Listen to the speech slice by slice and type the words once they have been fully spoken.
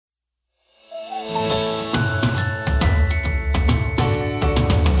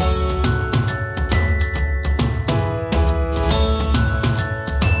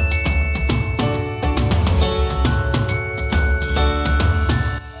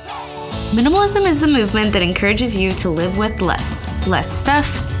Minimalism is the movement that encourages you to live with less. Less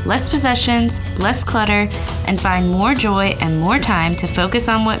stuff, less possessions, less clutter, and find more joy and more time to focus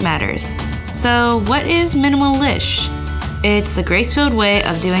on what matters. So, what is minimalish? It's the grace-filled way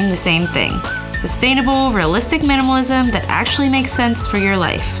of doing the same thing. Sustainable, realistic minimalism that actually makes sense for your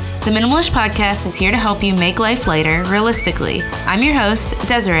life. The Minimalish Podcast is here to help you make life lighter, realistically. I'm your host,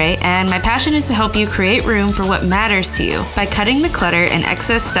 Desiree, and my passion is to help you create room for what matters to you by cutting the clutter and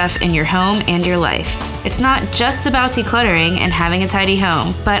excess stuff in your home and your life. It's not just about decluttering and having a tidy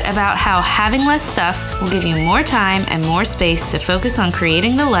home, but about how having less stuff will give you more time and more space to focus on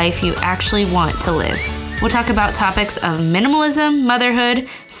creating the life you actually want to live. We'll talk about topics of minimalism, motherhood,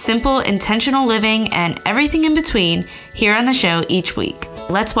 simple, intentional living, and everything in between here on the show each week.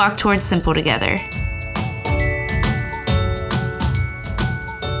 Let's walk towards simple together.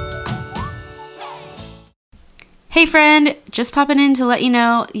 Hey friend, just popping in to let you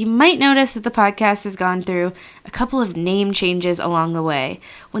know, you might notice that the podcast has gone through a couple of name changes along the way.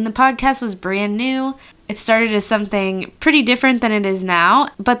 When the podcast was brand new, it started as something pretty different than it is now,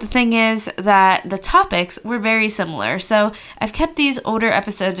 but the thing is that the topics were very similar. So I've kept these older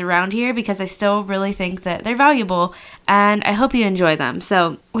episodes around here because I still really think that they're valuable, and I hope you enjoy them.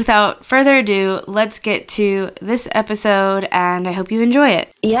 So without further ado, let's get to this episode, and I hope you enjoy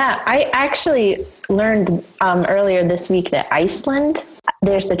it. Yeah, I actually learned earlier this week that Iceland,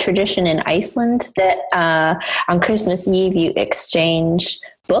 there's a tradition in Iceland that on Christmas Eve you exchange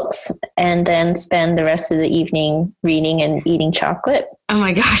books and then spend the rest of the evening reading and eating chocolate. Oh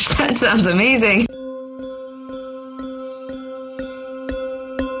my gosh, that sounds amazing.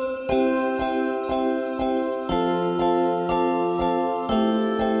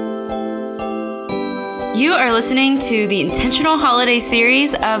 You are listening to the Intentional Holiday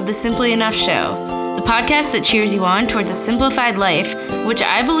series of the Simply Enough Show, the podcast that cheers you on towards a simplified life, which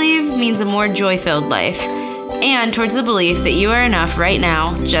I believe means a more joy-filled life, and towards the belief that you are enough right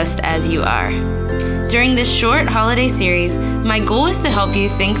now, just as you are. During this short holiday series, my goal is to help you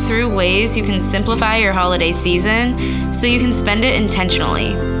think through ways you can simplify your holiday season so you can spend it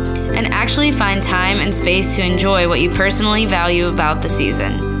intentionally and actually find time and space to enjoy what you personally value about the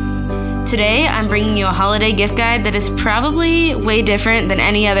season. Today, I'm bringing you a holiday gift guide that is probably way different than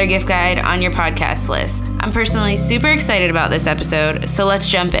any other gift guide on your podcast list. I'm personally super excited about this episode, so let's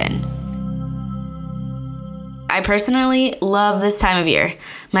jump in. I personally love this time of year.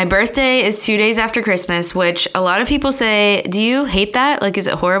 My birthday is 2 days after Christmas, which a lot of people say, do you hate that? Like, is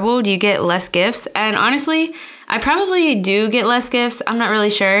it horrible? Do you get less gifts? And honestly, I probably do get less gifts. I'm not really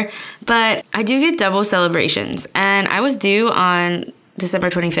sure, but I do get double celebrations. And I was due on December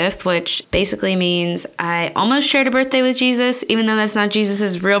 25th, which basically means I almost shared a birthday with Jesus, even though that's not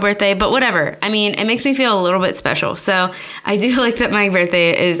Jesus's real birthday, but whatever. I mean, it makes me feel a little bit special. So I do like that my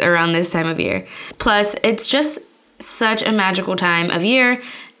birthday is around this time of year. Plus, it's just such a magical time of year.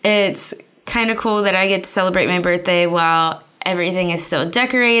 It's kind of cool that I get to celebrate my birthday while everything is still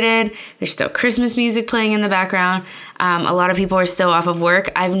decorated. There's still Christmas music playing in the background. A lot of people are still off of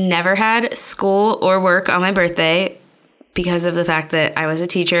work. I've never had school or work on my birthday because of the fact that I was a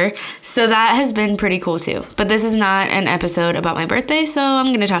teacher. So that has been pretty cool too. But this is not an episode about my birthday, so I'm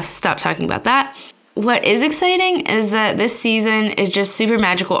going to stop talking about that. What is exciting is that this season is just super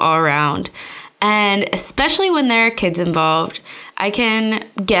magical all around. And especially when there are kids involved. I can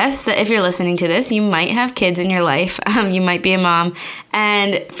guess that if you're listening to this, you might have kids in your life. You might be a mom.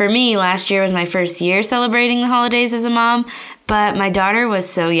 And for me, last year was my first year celebrating the holidays as a mom. But my daughter was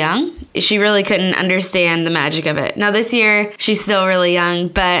so young, she really couldn't understand the magic of it. Now this year, she's still really young,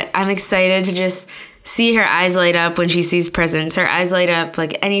 but I'm excited to just see her eyes light up when she sees presents. Her eyes light up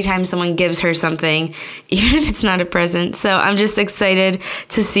like anytime someone gives her something, even if it's not a present. So I'm just excited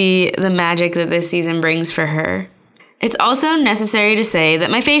to see the magic that this season brings for her. It's also necessary to say that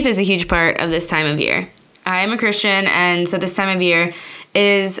my faith is a huge part of this time of year. I am a Christian, and so this time of year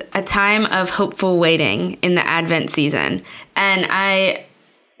is a time of hopeful waiting in the Advent season. And I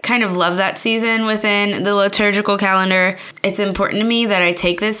kind of love that season within the liturgical calendar. It's important to me that I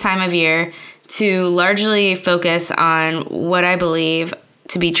take this time of year to largely focus on what I believe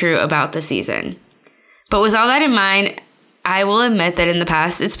to be true about the season. But with all that in mind, I will admit that in the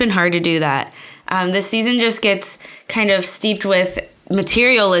past, it's been hard to do that. This season just gets kind of steeped with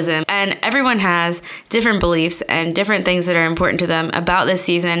materialism, and everyone has different beliefs and different things that are important to them about this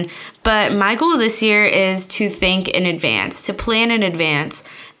season. But my goal this year is to think in advance, to plan in advance,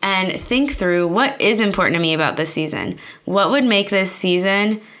 and think through what is important to me about this season. What would make this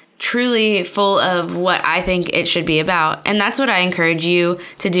season truly full of what I think it should be about? And that's what I encourage you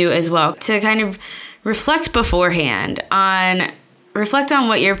to do as well, to kind of reflect beforehand on reflect on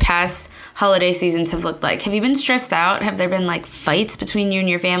what your past holiday seasons have looked like. Have you been stressed out? Have there been like fights between you and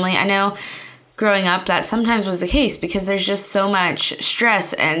your family? I know growing up that sometimes was the case because there's just so much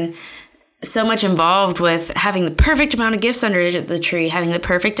stress and so much involved with having the perfect amount of gifts under the tree, having the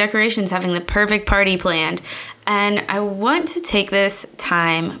perfect decorations, having the perfect party planned. And I want to take this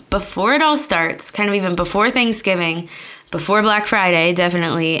time before it all starts, kind of even before Thanksgiving, before Black Friday,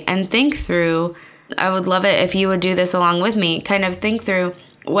 definitely, and think through, I would love it if you would do this along with me, kind of think through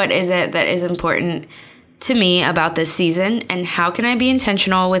what is it that is important to me about this season and how can I be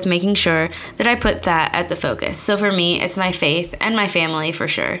intentional with making sure that I put that at the focus. So for me, it's my faith and my family for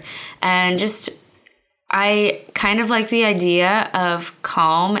sure. And just, I kind of like the idea of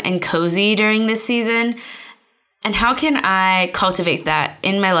calm and cozy during this season. And how can I cultivate that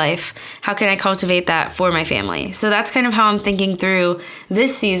in my life? How can I cultivate that for my family? So that's kind of how I'm thinking through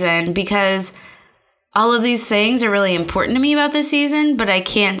this season, because all of these things are really important to me about this season, but I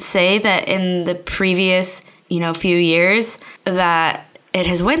can't say that in the previous, few years that it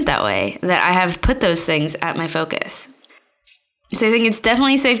has went that way, that I have put those things at my focus. So I think it's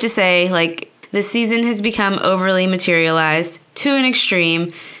definitely safe to say, this season has become overly materialized to an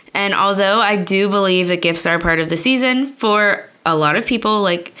extreme. And although I do believe that gifts are a part of the season for a lot of people,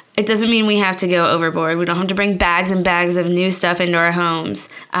 it doesn't mean we have to go overboard. We don't have to bring bags and bags of new stuff into our homes,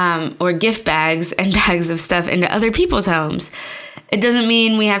 or gift bags and bags of stuff into other people's homes. It doesn't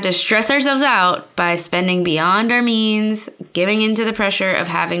mean we have to stress ourselves out by spending beyond our means, giving into the pressure of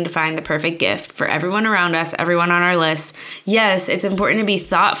having to find the perfect gift for everyone around us, everyone on our list. Yes, it's important to be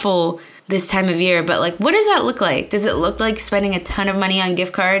thoughtful this time of year, but what does that look like? Does it look like spending a ton of money on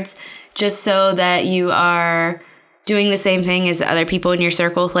gift cards just so that you are doing the same thing as other people in your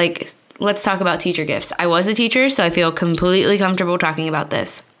circle? Let's talk about teacher gifts. I was a teacher, so I feel completely comfortable talking about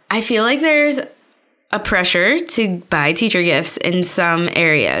this. I feel like there's a pressure to buy teacher gifts in some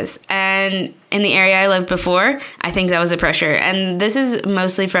areas. And in the area I lived before, I think that was a pressure. And this is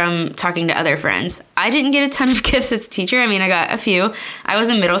mostly from talking to other friends. I didn't get a ton of gifts as a teacher. I got a few. I was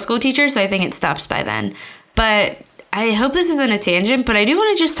a middle school teacher, so I think it stops by then. But I hope this isn't a tangent, but I do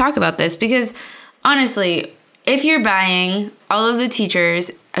want to just talk about this because honestly, if you're buying all of the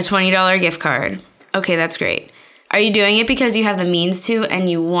teachers a $20 gift card, okay, that's great. Are you doing it because you have the means to and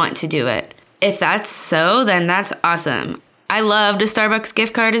you want to do it? If that's so, then that's awesome. I loved a Starbucks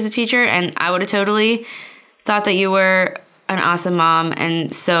gift card as a teacher, and I would have totally thought that you were an awesome mom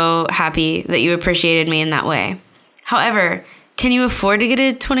and so happy that you appreciated me in that way. However, can you afford to get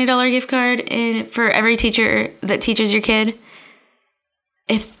a $20 gift card for every teacher that teaches your kid?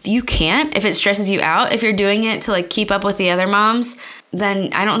 If you can't, if it stresses you out, if you're doing it to keep up with the other moms,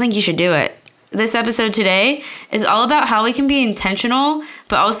 then I don't think you should do it. This episode today is all about how we can be intentional,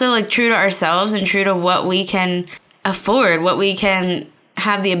 but also true to ourselves and true to what we can afford, what we can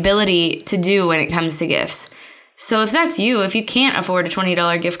have the ability to do when it comes to gifts. So if that's you, if you can't afford a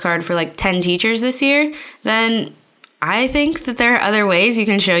 $20 gift card for 10 teachers this year, then I think that there are other ways you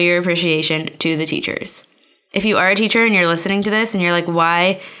can show your appreciation to the teachers. If you are a teacher and you're listening to this and you're like,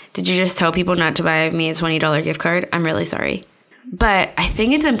 why did you just tell people not to buy me a $20 gift card? I'm really sorry. But I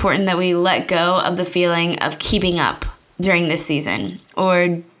think it's important that we let go of the feeling of keeping up during this season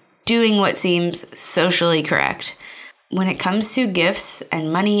or doing what seems socially correct. When it comes to gifts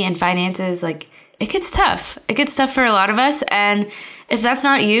and money and finances, it gets tough. It gets tough for a lot of us. And if that's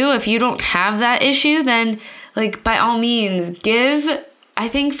not you, if you don't have that issue, then by all means, give. I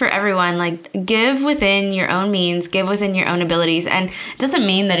think for everyone, give within your own means, give within your own abilities. And it doesn't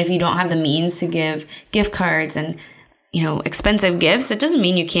mean that if you don't have the means to give gift cards and expensive gifts, it doesn't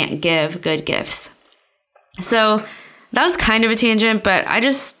mean you can't give good gifts. So that was kind of a tangent, but I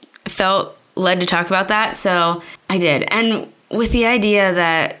just felt led to talk about that. So I did. And with the idea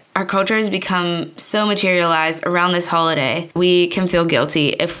that our culture has become so materialized around this holiday, we can feel guilty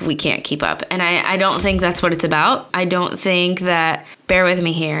if we can't keep up. And I don't think that's what it's about. I don't think that, bear with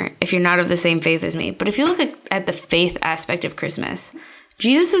me here, if you're not of the same faith as me, but if you look at the faith aspect of Christmas,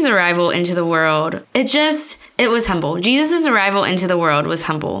 Jesus' arrival into the world, it was humble. Jesus' arrival into the world was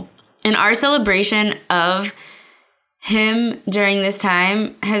humble. And our celebration of him during this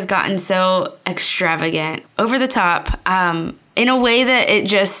time has gotten so extravagant, over the top, in a way that it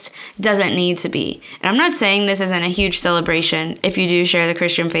just doesn't need to be. And I'm not saying this isn't a huge celebration if you do share the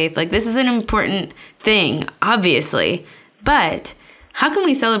Christian faith. This is an important thing, obviously. But how can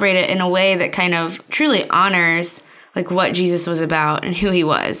we celebrate it in a way that kind of truly honors what Jesus was about and who he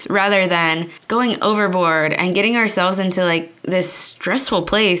was, rather than going overboard and getting ourselves into this stressful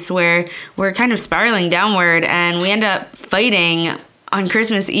place where we're kind of spiraling downward and we end up fighting on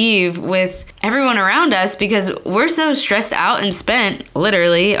Christmas Eve with everyone around us because we're so stressed out and spent,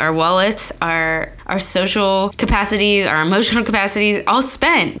 literally, our wallets, our social capacities, our emotional capacities, all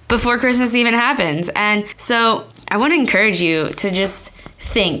spent before Christmas even happens. And so I want to encourage you to just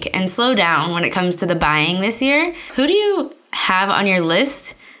think and slow down when it comes to the buying this year. Who do you have on your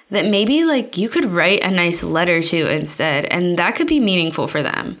list that maybe like you could write a nice letter to instead, and that could be meaningful for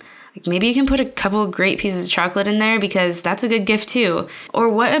them? Like maybe you can put a couple of great pieces of chocolate in there because that's a good gift too. Or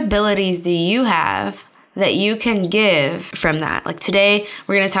what abilities do you have that you can give from that? Like today,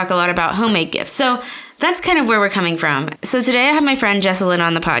 we're going to talk a lot about homemade gifts. So that's kind of where we're coming from. So today I have my friend Jessalyn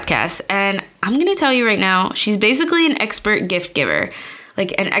on the podcast, and I'm going to tell you right now, she's basically an expert gift giver,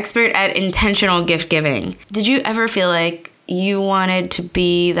 like an expert at intentional gift giving. Did you ever feel like you wanted to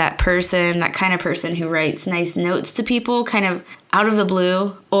be that person, that kind of person who writes nice notes to people kind of out of the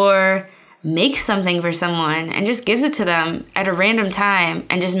blue, or makes something for someone and just gives it to them at a random time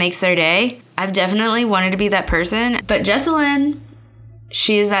and just makes their day? I've definitely wanted to be that person, but Jessalyn,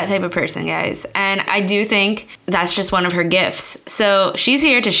 she is that type of person, guys. And I do think that's just one of her gifts. So she's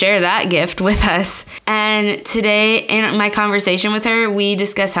here to share that gift with us. And today in my conversation with her, we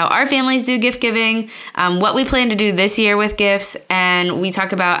discuss how our families do gift giving, what we plan to do this year with gifts, and we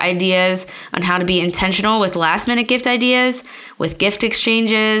talk about ideas on how to be intentional with last minute gift ideas, with gift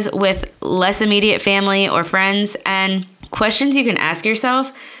exchanges, with less immediate family or friends, and questions you can ask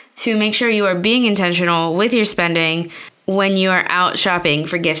yourself to make sure you are being intentional with your spending when you are out shopping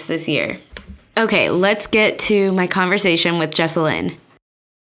for gifts this year. Okay, let's get to my conversation with Jessalyn.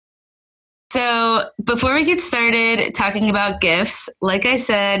 So before we get started talking about gifts, like I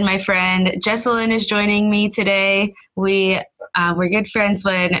said, my friend Jessalyn is joining me today. We're good friends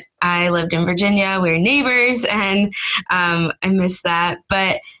when I lived in Virginia. We were neighbors, and I miss that.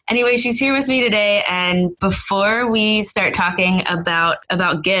 But anyway, she's here with me today. And before we start talking about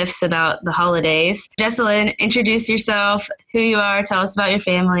gifts, about the holidays, Jessalyn, introduce yourself, who you are, tell us about your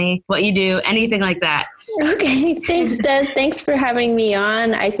family, what you do, anything like that. Okay, thanks, Des. Thanks for having me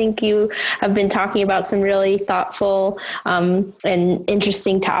on. I think you have been talking about some really thoughtful and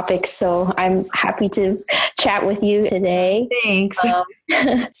interesting topics, so I'm happy to chat with you today. Thanks.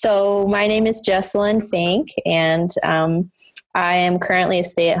 So my name is Jessalyn Fink, and I am currently a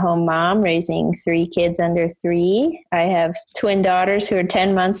stay-at-home mom raising 3 kids under 3. I have twin daughters who are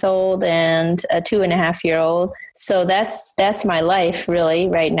 10 months old and a 2.5-year-old. So that's my life really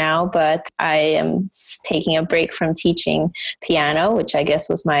right now, but I am taking a break from teaching piano, which I guess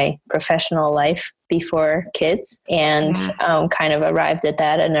was my professional life before kids, and kind of arrived at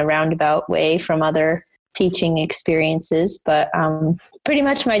that in a roundabout way from other teaching experiences. But pretty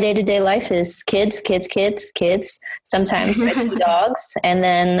much my day-to-day life is kids, sometimes dogs, and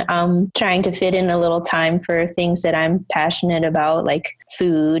then trying to fit in a little time for things that I'm passionate about, like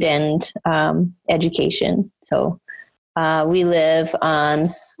food and education. So we live on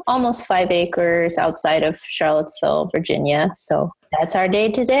almost 5 acres outside of Charlottesville, Virginia. So that's our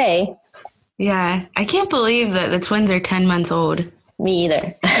day-to-day. Yeah, I can't believe that the twins are 10 months old. Me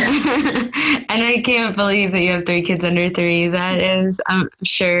either. And I can't believe that you have 3 kids under 3. That is, I'm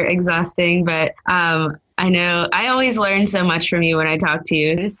sure, exhausting, but I know I always learn so much from you when I talk to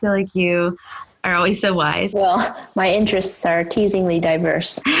you. I just feel like you are always so wise. Well, my interests are teasingly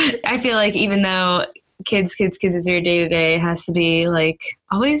diverse. I feel like even though kids is your day-to-day, it has to be like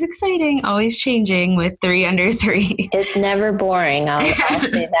always exciting, always changing with 3 under 3. It's never boring. I'll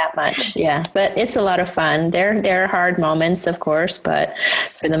say that much. Yeah, but it's a lot of fun. There are hard moments, of course, but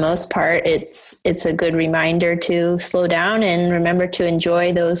for the most part, it's a good reminder to slow down and remember to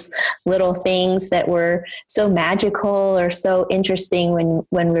enjoy those little things that were so magical or so interesting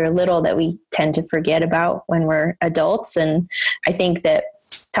when we were little that we tend to forget about when we're adults. And I think that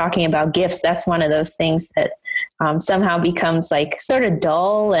talking about gifts, that's one of those things that somehow becomes like sort of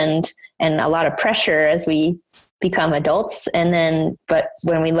dull and a lot of pressure as we become adults. And then, but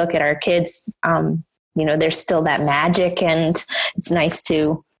when we look at our kids, there's still that magic, and it's nice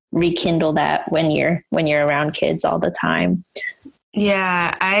to rekindle that when you're around kids all the time.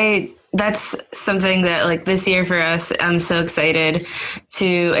 Yeah, that's something that like this year for us, I'm so excited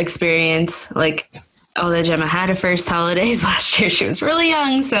to experience. Like, although Gemma had her first holidays last year, she was really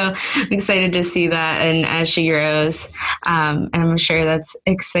young. So I'm excited to see that. And as she grows, and I'm sure that's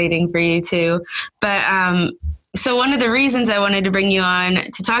exciting for you too. But so one of the reasons I wanted to bring you on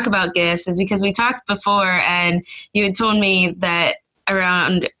to talk about gifts is because we talked before and you had told me that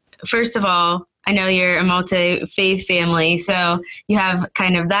around, first of all, I know you're a multi-faith family, so you have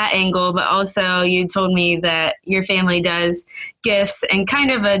kind of that angle, but also you told me that your family does gifts in kind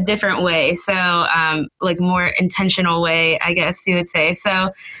of a different way. So like more intentional way, I guess you would say.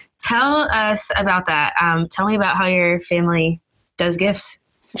 So tell us about that. Tell me about how your family does gifts.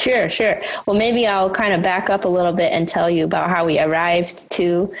 Sure. Well, maybe I'll kind of back up a little bit and tell you about how we arrived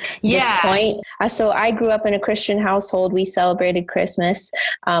to this point. So I grew up in a Christian household. We celebrated Christmas.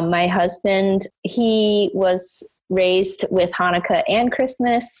 My husband, he was raised with Hanukkah and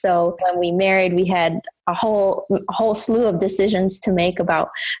Christmas. So when we married, we had a whole slew of decisions to make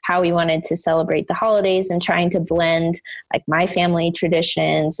about how we wanted to celebrate the holidays and trying to blend like my family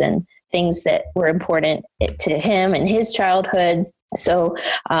traditions and things that were important to him and his childhood. So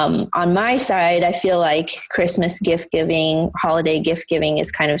on my side, I feel like Christmas gift giving, holiday gift giving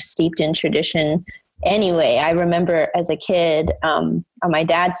is kind of steeped in tradition. Anyway, I remember as a kid, on my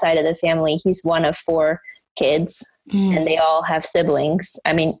dad's side of the family, he's one of 4 kids and they all have siblings.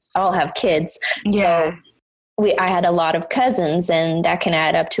 I mean, all have kids. Yeah. So I had a lot of cousins and that can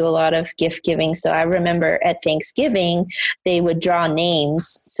add up to a lot of gift giving. So I remember at Thanksgiving, they would draw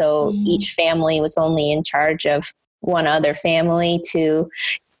names. So each family was only in charge of one other family to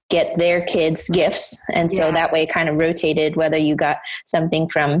get their kids gifts. And so that way it kind of rotated whether you got something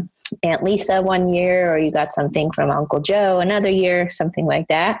from Aunt Lisa one year or you got something from Uncle Joe another year, something like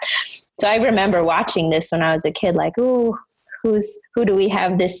that. So I remember watching this when I was a kid, like, ooh, who do we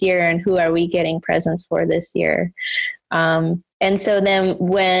have this year and who are we getting presents for this year? And so then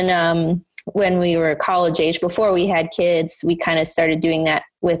when we were college age, before we had kids, we kind of started doing that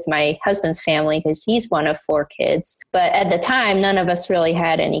with my husband's family because he's one of 4 kids. But at the time, none of us really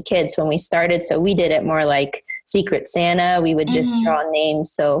had any kids when we started. So we did it more like Secret Santa. We would just draw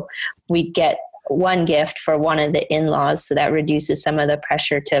names. So we'd get one gift for one of the in-laws. So that reduces some of the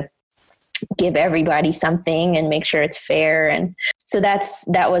pressure to give everybody something and make sure it's fair. And so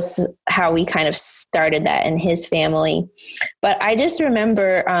that was how we kind of started that in his family. But I just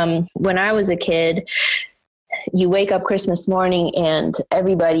remember when I was a kid, you wake up Christmas morning and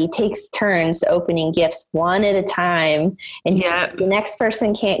everybody takes turns opening gifts one at a time. And the next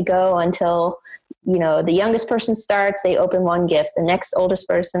person can't go until, the youngest person starts, they open one gift. The next oldest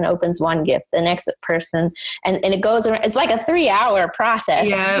person opens one gift. The next person, and it goes around. It's like a 3-hour process.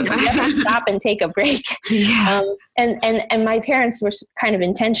 Yeah. You never stop and take a break. Yeah. And my parents were kind of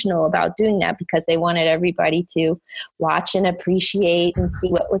intentional about doing that because they wanted everybody to watch and appreciate and see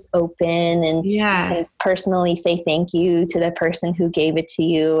what was open and personally say thank you to the person who gave it to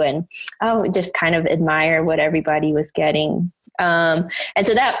you. And just kind of admire what everybody was getting. And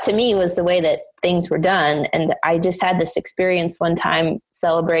so that to me was the way that things were done. And I just had this experience one time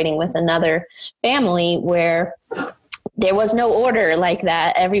celebrating with another family where there was no order like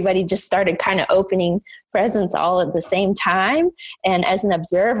that. Everybody just started kind of opening presents all at the same time. And as an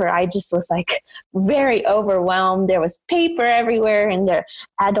observer, I just was like very overwhelmed. There was paper everywhere and the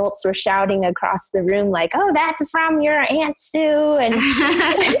adults were shouting across the room like, oh, that's from your Aunt Sue. And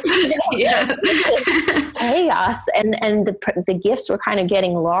chaos. And the gifts were kind of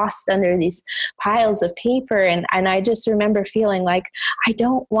getting lost under these piles of paper. And I just remember feeling like, I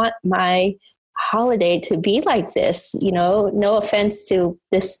don't want my holiday to be like this, no offense to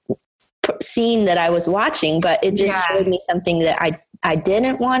this scene that I was watching, but it just showed me something that I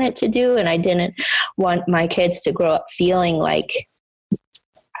didn't want it to do. And I didn't want my kids to grow up feeling like,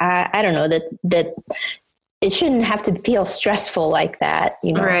 I don't know, that it shouldn't have to feel stressful like that,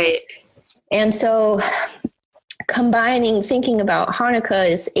 Right. And so thinking about Hanukkah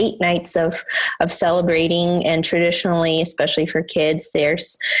is 8 nights of celebrating, and traditionally, especially for kids,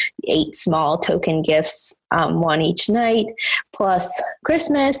 there's 8 small token gifts, one each night, plus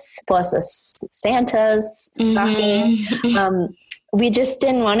Christmas, plus a Santa's stocking. We just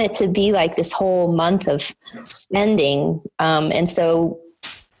didn't want it to be like this whole month of spending. And so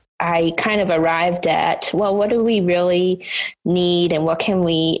I kind of arrived at, well, what do we really need and what can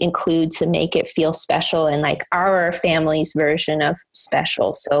we include to make it feel special and like our family's version of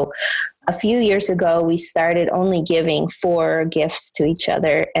special? So a few years ago, we started only giving 4 gifts to each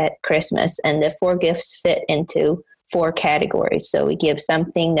other at Christmas, and the 4 gifts fit into 4 categories. So we give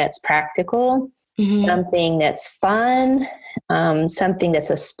something that's practical, something that's fun, something that's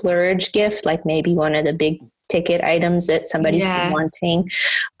a splurge gift, like maybe one of the big ticket items that somebody's been wanting,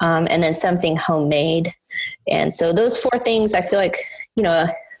 and then something homemade. And so those 4 things, I feel like,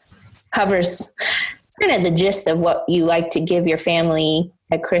 covers kind of the gist of what you like to give your family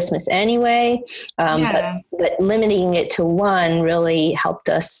at Christmas anyway. But limiting it to 1 really helped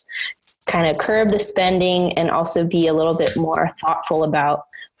us kind of curb the spending and also be a little bit more thoughtful about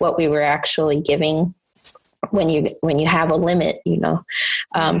what we were actually giving when you have a limit,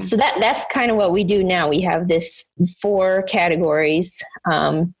 so that's kind of what we do now. We have this 4 categories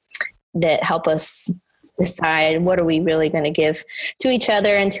that help us decide what are we really going to give to each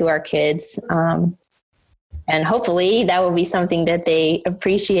other and to our kids. And hopefully that will be something that they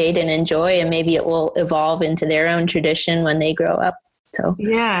appreciate and enjoy, and maybe it will evolve into their own tradition when they grow up. So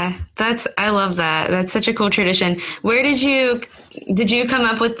yeah, I love that. That's such a cool tradition. Where did you come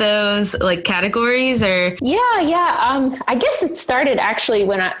up with those like categories or? Yeah. I guess it started actually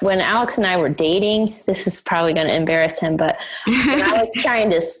when Alex and I were dating. This is probably going to embarrass him, but when I was trying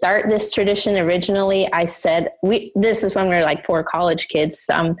to start this tradition originally, I said, this is when we were like 4 college kids.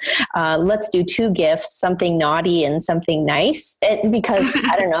 Let's do 2 gifts, something naughty and something nice. Because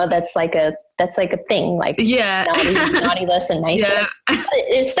I don't know, that's like a thing, like naughty list and nice list.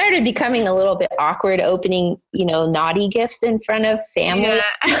 It started becoming a little bit awkward opening, naughty gifts in front of family.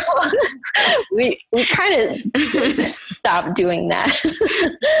 Yeah. we kind of stopped doing that.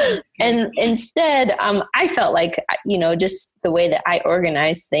 And instead, I felt like, just the way that I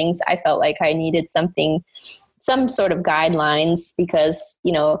organize things, I felt like I needed some sort of guidelines because,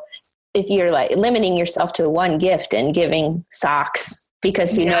 if you're like limiting yourself to 1 gift and giving socks,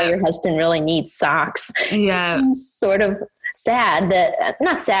 because your husband really needs socks. Yeah. It's sort of sad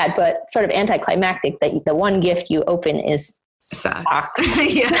not sad, but sort of anticlimactic that the 1 gift you open is socks.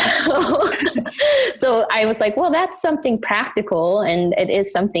 So I was like, well, that's something practical and it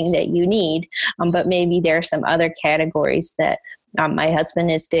is something that you need. But maybe there are some other categories that my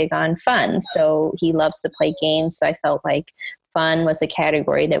husband is big on fun. So he loves to play games. So I felt like fun was a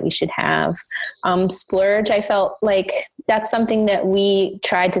category that we should have. Splurge, I felt like that's something that we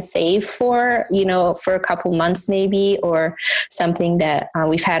tried to save for, for a couple months maybe, or something that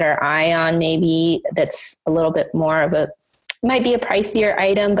we've had our eye on maybe that's a little bit more of might be a pricier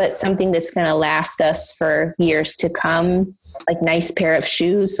item, but something that's going to last us for years to come. Like nice pair of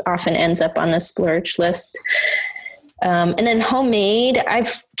shoes often ends up on the splurge list. And then homemade,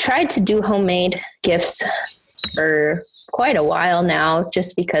 I've tried to do homemade gifts for quite a while now,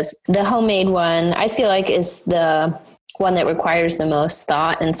 just because the homemade one, I feel like is the one that requires the most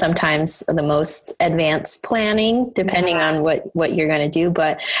thought and sometimes the most advanced planning, depending on what you're going to do.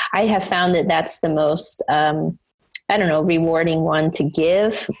 But I have found that that's the most, rewarding one to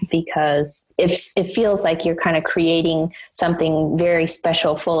give, because it feels like you're kind of creating something very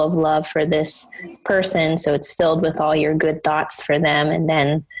special, full of love for this person. So it's filled with all your good thoughts for them. And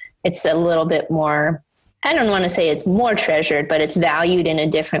then it's a little bit more, I don't want to say it's more treasured, but it's valued in a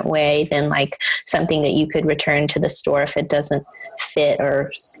different way than like something that you could return to the store if it doesn't fit,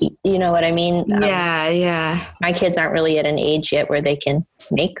 or you know what I mean? Yeah. My kids aren't really at an age yet where they can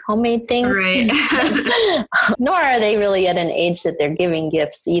make homemade things. Right. Nor are they really at an age that they're giving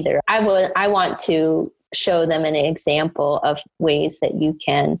gifts either. I want to show them an example of ways that you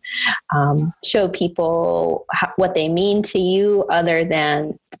can show people what they mean to you other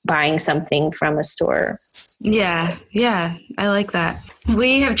than buying something from a store. Yeah, I like that.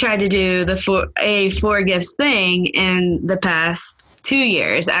 We have tried to do the 4 gifts thing in the past 2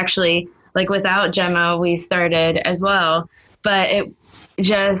 years. Actually, like without Gemma, we started as well, but it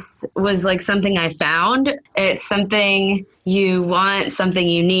just was like something I found. It's something you want, something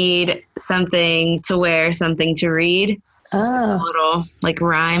you need, something to wear, something to read. Oh. A little like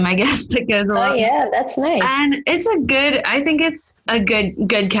rhyme, I guess, that goes along. Oh yeah, that's nice. And I think it's a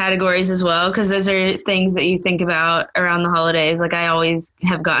good categories as well, because those are things that you think about around the holidays. Like I always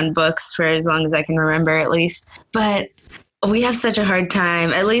have gotten books for as long as I can remember, at least. But we have such a hard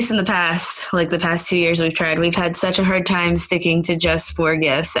time, at least in the past 2 years we've had such a hard time sticking to just 4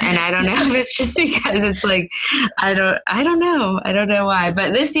 gifts. And I don't know if it's just because it's like, I don't know why,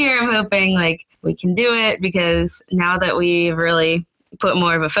 but this year I'm hoping like we can do it, because now that we've really put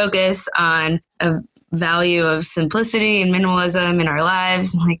more of a focus on a value of simplicity and minimalism in our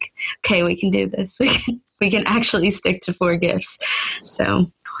lives, I'm like, okay, we can do this. We can actually stick to 4 gifts. So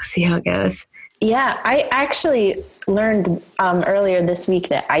we'll see how it goes. Yeah, I actually learned earlier this week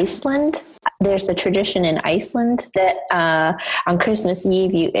that there's a tradition in Iceland that on Christmas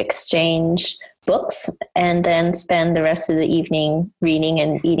Eve you exchange books and then spend the rest of the evening reading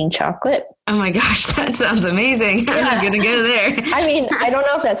and eating chocolate. Oh my gosh, that sounds amazing. Yeah. I'm going to go there. I mean, I don't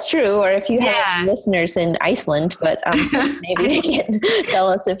know if that's true or if you have listeners in Iceland, but maybe they can tell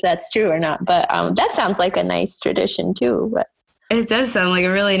us if that's true or not. But that sounds like a nice tradition too. But it does sound like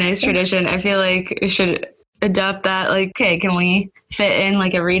a really nice tradition. I feel like we should adopt that. Like, okay, can we fit in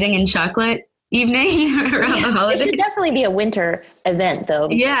like a reading and chocolate evening around the holidays? It should definitely be a winter event, though.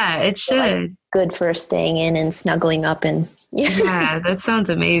 Yeah, it should. good for staying in and snuggling up and Yeah, that sounds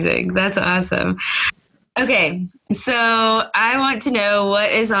amazing. That's awesome. Okay, so I want to know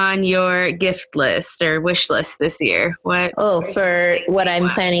what is on your gift list or wish list this year. For what I'm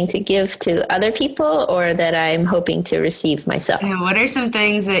planning to give to other people or that I'm hoping to receive myself? What are some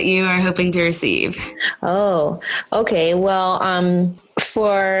things that you are hoping to receive? Oh, okay. Well,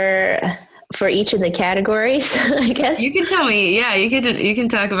 for each of the categories, I guess. You can tell me. Yeah, you can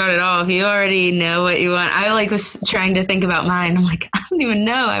talk about it all if you already know what you want. I was trying to think about mine. I'm like, I don't even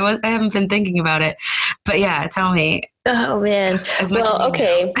know. I haven't been thinking about it. But yeah, tell me. Oh man. Well,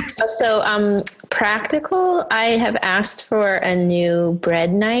 okay. So, practical. I have asked for a new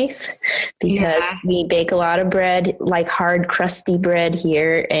bread knife because we bake a lot of bread, like hard, crusty bread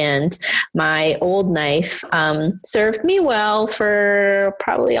here. And my old knife, served me well for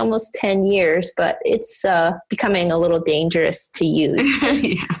probably almost 10 years, but it's, becoming a little dangerous to use.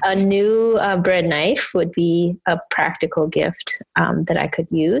 A new, bread knife would be a practical gift, that I could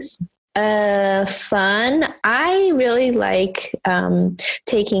use. Fun. I really like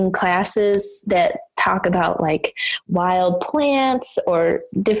taking classes that talk about like wild plants or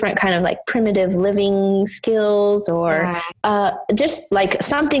different kind of like primitive living skills or just like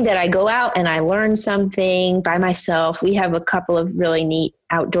something that I go out and I learn something by myself. We have a couple of really neat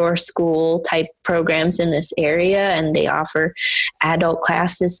outdoor school type programs in this area and they offer adult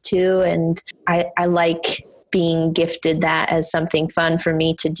classes too. And I like being gifted that as something fun for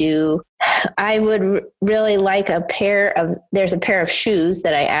me to do. I would really like there's a pair of shoes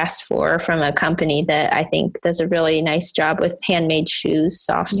that I asked for from a company that I think does a really nice job with handmade shoes,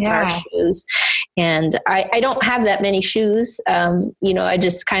 soft start shoes. And I don't have that many shoes. I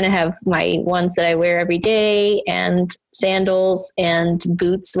just kind of have my ones that I wear every day and sandals and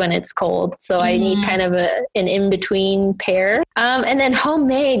boots when it's cold. So I need kind of an in-between pair. And then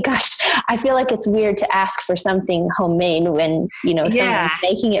homemade, gosh, I feel like it's weird to ask for something homemade when, someone's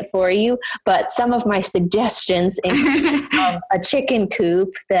making it for you. But some of my suggestions include a chicken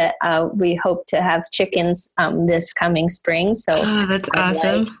coop that we hope to have chickens this coming spring. So that's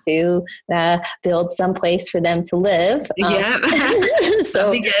awesome. Like to build some place for them to live.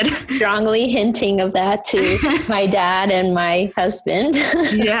 So strongly hinting of that to my dad and my husband.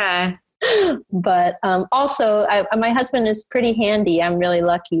 Yeah. But also, my husband is pretty handy. I'm really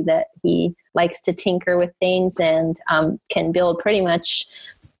lucky that he likes to tinker with things and can build pretty much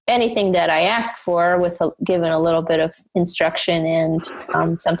anything that I ask for with given a little bit of instruction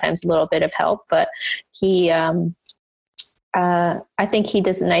and sometimes a little bit of help. But he, I think he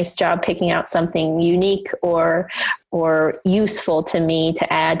does a nice job picking out something unique or useful to me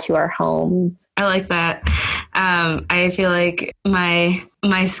to add to our home. I like that. I feel like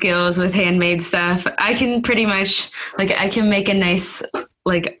my skills with handmade stuff, I can pretty much I can make a nice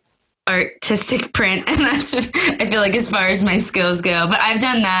artistic print, and that's I feel like as far as my skills go. But I've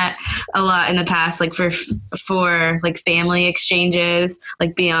done that a lot in the past, like for family exchanges,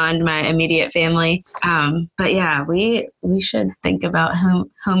 like beyond my immediate family. But yeah, we should think about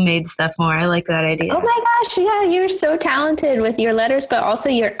homemade stuff more. I like that idea. Oh my gosh, yeah, you're so talented with your letters, but also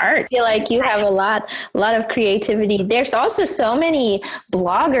your art. I feel like you have a lot of creativity. There's also so many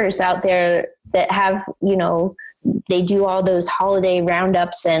bloggers out there that have, they do all those holiday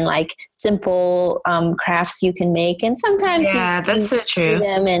roundups and like simple crafts you can make. And sometimes that's so true.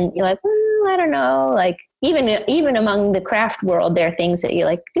 Them and you're like, I don't know, like even among the craft world, there are things that you're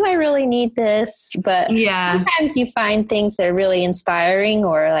like, do I really need this? But sometimes you find things that are really inspiring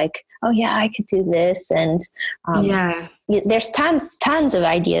or like, oh yeah, I could do this. And there's tons of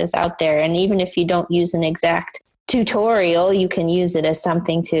ideas out there. And even if you don't use an exact tutorial, you can use it as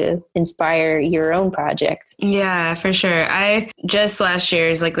something to inspire your own project. Yeah, for sure. I just last year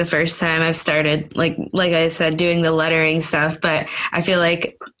is like the first time I've started like I said, doing the lettering stuff, but I feel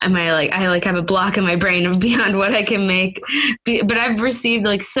like I have a block in my brain of beyond what I can make. But I've received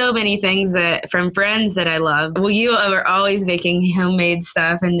like so many things from friends that I love. Well, you are always making homemade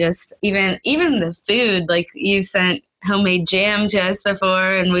stuff and just even the food, like you sent homemade jam to us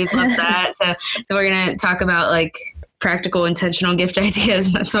before and we love that. So we're going to talk about like practical intentional gift ideas.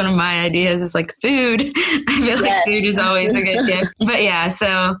 And that's one of my ideas is like food. I feel like food is always a good gift. But yeah,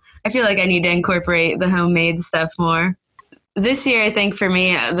 so I feel like I need to incorporate the homemade stuff more. This year, I think for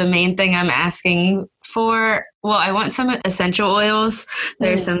me, the main thing I'm asking for, I want some essential oils.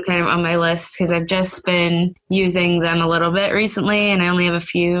 There's some kind of on my list because I've just been using them a little bit recently and I only have a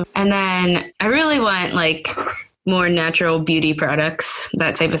few. And then I really want like more natural beauty products,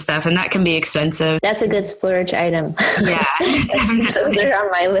 that type of stuff. And that can be expensive. That's a good splurge item. Yeah, definitely. Those are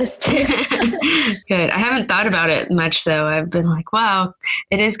on my list too. Good. I haven't thought about it much though. I've been like, wow,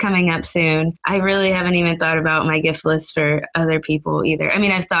 it is coming up soon. I really haven't even thought about my gift list for other people either. I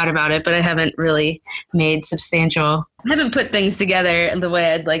mean, I've thought about it, but I haven't really made substantial, I haven't put things together the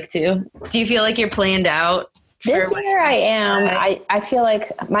way I'd like to. Do you feel like you're planned out? This year I am. I feel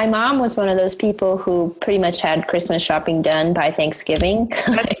like my mom was one of those people who pretty much had Christmas shopping done by Thanksgiving.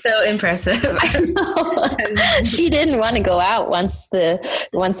 That's so impressive. She didn't want to go out once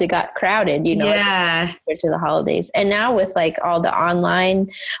it got crowded, Yeah. to the holidays. And now with like all the online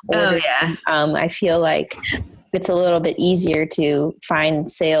ordering, I feel like it's a little bit easier to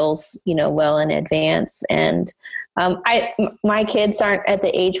find sales, well in advance. And my kids aren't at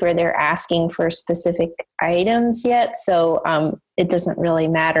the age where they're asking for specific items yet. So it doesn't really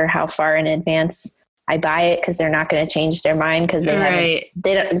matter how far in advance I buy it, because they're not going to change their mind, because they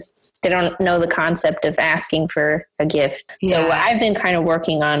don't know the concept of asking for a gift. Yeah. So I've been kind of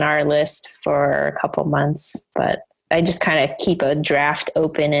working on our list for a couple months, but I just kind of keep a draft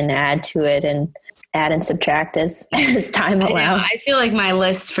open and add to it and add and subtract as time allows. I feel like my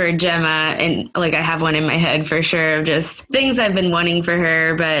list for Gemma, and like I have one in my head for sure, of just things I've been wanting for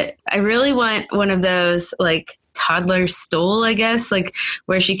her, but I really want one of those like toddler stool, I guess, like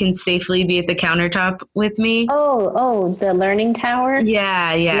where she can safely be at the countertop with me. Oh, the learning tower.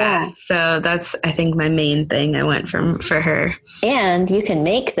 Yeah. So that's, I think, my main thing I want for her. And you can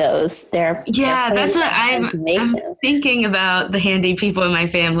make those. That's what I'm thinking about, the handy people in my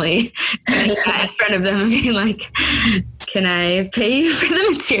family. Putting that in front of them and being like, can I pay you for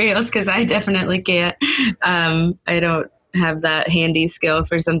the materials? Because I definitely can't. I don't have that handy skill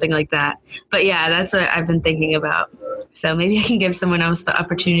for something like that. But yeah, that's what I've been thinking about. So maybe I can give someone else the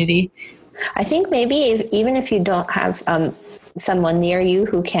opportunity. I think maybe even if you don't have someone near you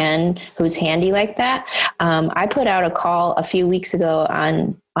who's handy like that, I put out a call a few weeks ago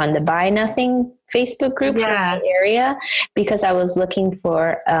on the Buy Nothing Facebook group for my area, because I was looking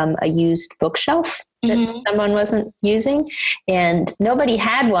for a used bookshelf that someone wasn't using, and nobody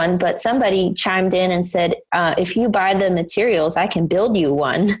had one, but somebody chimed in and said, if you buy the materials, I can build you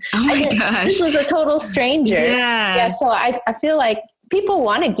one. Oh my gosh. This was a total stranger. Yeah. So I feel like people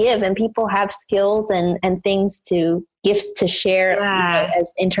want to give, and people have skills and things gifts to share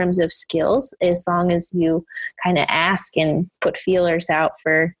as in terms of skills, as long as you kind of ask and put feelers out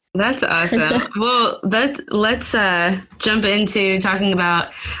for. That's awesome. Well, let's jump into talking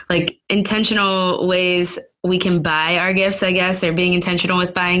about like intentional ways we can buy our gifts, I guess, or being intentional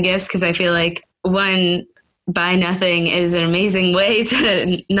with buying gifts. Because I feel like Buy Nothing is an amazing way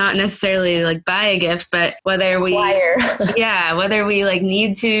to not necessarily like buy a gift, but whether we like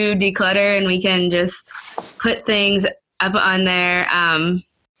need to declutter and we can just put things up on there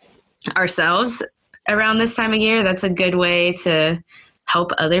ourselves around this time of year. That's a good way to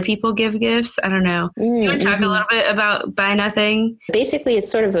help other people give gifts. I don't know. You want to talk a little bit about Buy Nothing? Basically,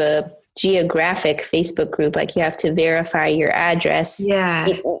 it's sort of a geographic Facebook group. Like you have to verify your address,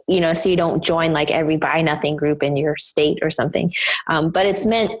 so you don't join like every Buy Nothing group in your state or something. But it's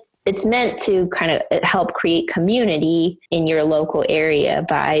meant to kind of help create community in your local area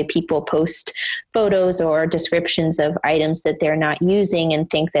by people post photos or descriptions of items that they're not using and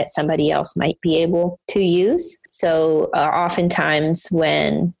think that somebody else might be able to use. So oftentimes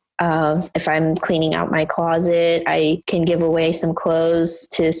when if I'm cleaning out my closet, I can give away some clothes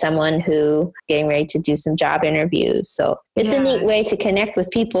to someone who getting ready to do some job interviews. So it's a neat way to connect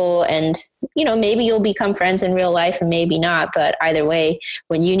with people, and, maybe you'll become friends in real life and maybe not. But either way,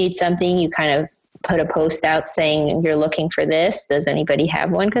 when you need something, you kind of put a post out saying you're looking for this. Does anybody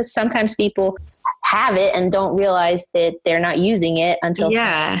have one? Because sometimes people have it and don't realize that they're not using it until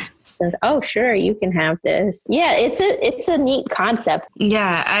says, oh, sure, you can have this. Yeah, it's a neat concept.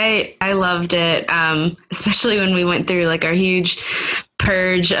 Yeah, I loved it, especially when we went through like our huge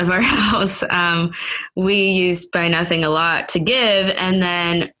purge of our house. We used Buy Nothing a lot to give. And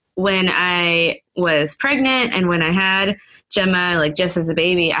then when I was pregnant and when I had Gemma, like just as a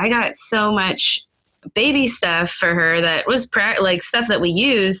baby, I got so much baby stuff for her that was like stuff that we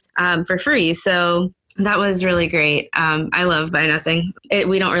used for free. So that was really great. I love Buy Nothing.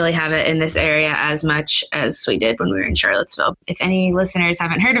 We don't really have it in this area as much as we did when we were in Charlottesville. If any listeners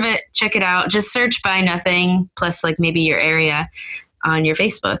haven't heard of it, check it out. Just search Buy Nothing plus like maybe your area on your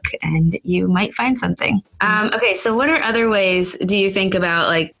Facebook and you might find something. Okay, so what are other ways do you think about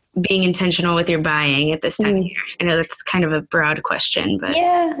like being intentional with your buying at this time of year? I know that's kind of a broad question, but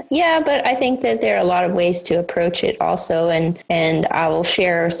yeah, but I think that there are a lot of ways to approach it also, and I will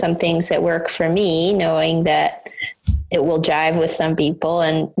share some things that work for me, knowing that it will jive with some people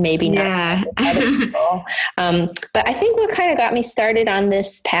and maybe not with other people. But I think what kind of got me started on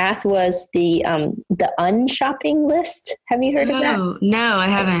this path was the unshopping list. Have you heard of that? No, I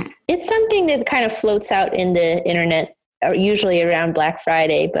haven't. It's something that kind of floats out in the internet, usually around Black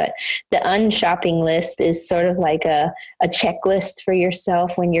Friday, but the unshopping list is sort of like a checklist for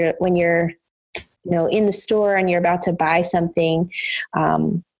yourself when you're in the store and you're about to buy something.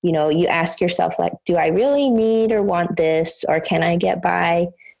 You ask yourself, like, do I really need or want this, or can I get by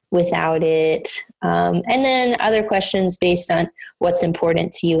without it? And then other questions based on what's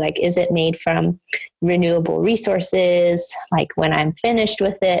important to you. Like, is it made from renewable resources? Like, when I'm finished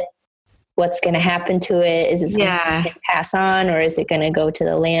with it, what's going to happen to it? Is it something I can pass on, or is it going to go to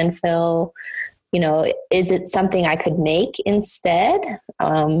the landfill? Is it something I could make instead?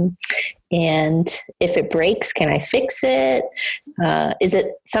 And if it breaks, can I fix it? Is it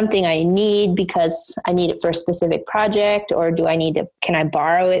something I need because I need it for a specific project, or can I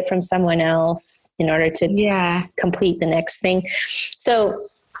borrow it from someone else in order to complete the next thing? So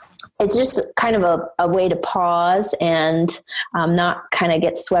it's just kind of a way to pause and not kind of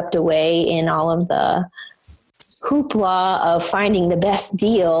get swept away in all of the hoopla of finding the best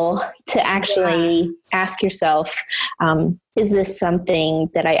deal, to actually ask yourself, is this something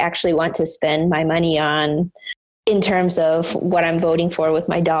that I actually want to spend my money on in terms of what I'm voting for with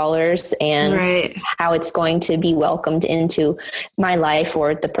my dollars, and how it's going to be welcomed into my life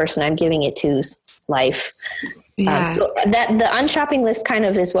or the person I'm giving it to's life. So that the unshopping list kind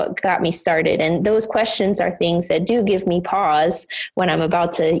of is what got me started. And those questions are things that do give me pause when I'm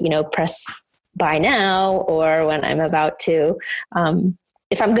about to, press buy now, or when I'm about to,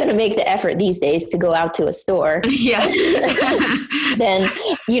 if I'm going to make the effort these days to go out to a store, then,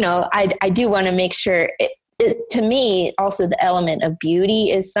 I do want to make sure to me, also the element of beauty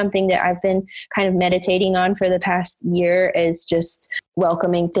is something that I've been kind of meditating on for the past year, is just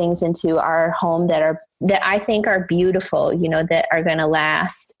welcoming things into our home that I think are beautiful, that are going to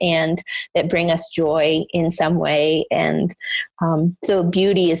last and that bring us joy in some way. And so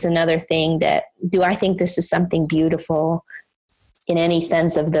beauty is another thing do I think this is something beautiful in any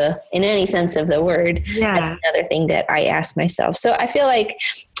sense of the word? That's another thing that I ask myself. So I feel like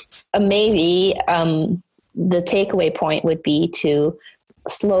maybe, the takeaway point would be to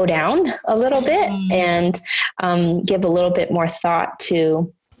slow down a little bit and give a little bit more thought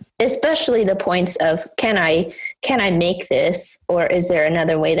to, especially the points of, can I make this, or is there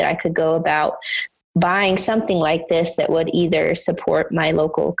another way that I could go about buying something like this that would either support my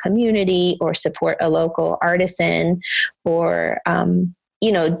local community or support a local artisan, or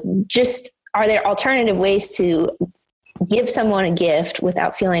just, are there alternative ways to give someone a gift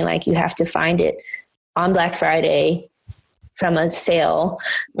without feeling like you have to find it on Black Friday from a sale,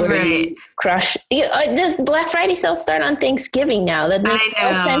 or you crush. Does Black Friday sales start on Thanksgiving now? That makes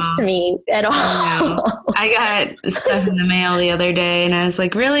no sense to me at all. I got stuff in the mail the other day, and I was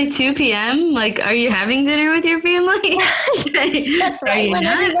like, really, 2 p.m.? Like, are you having dinner with your family? That's right, when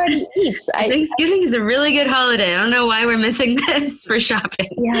everybody eats. Thanksgiving is a really good holiday. I don't know why we're missing this for shopping.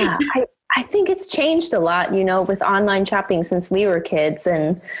 Yeah, I think it's changed a lot, with online shopping since we were kids,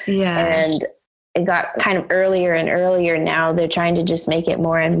 and it got kind of earlier and earlier. Now they're trying to just make it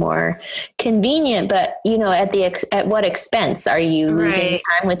more and more convenient, but at what expense? Are you losing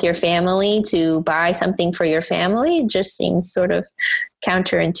time with your family to buy something for your family? It just seems sort of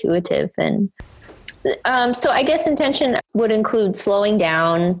counterintuitive. And so I guess intention would include slowing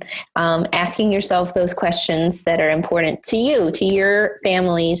down, asking yourself those questions that are important to you, to your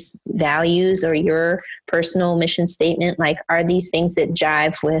family's values or your personal mission statement. Like, are these things that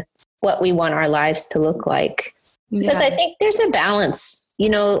jive with what we want our lives to look like? Because I think there's a balance,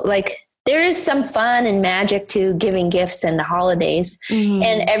 like there is some fun and magic to giving gifts in the holidays,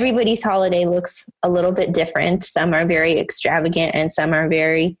 and everybody's holiday looks a little bit different. Some are very extravagant and some are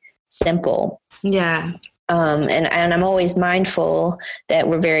very simple. Yeah. And I'm always mindful that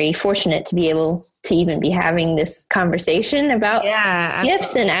we're very fortunate to be able to even be having this conversation about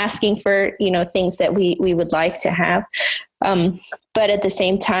gifts and asking for, things that we would like to have. But at the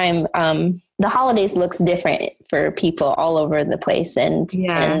same time, the holidays looks different for people all over the place. And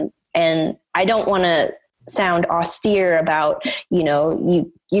I don't want to sound austere about,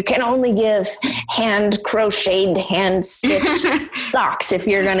 you can only give hand crocheted, hand stitched socks if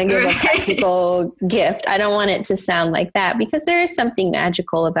you're going to give a practical gift. I don't want it to sound like that, because there is something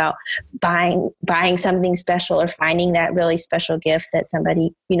magical about buying something special or finding that really special gift that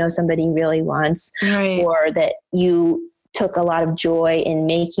somebody really wants, or that you took a lot of joy in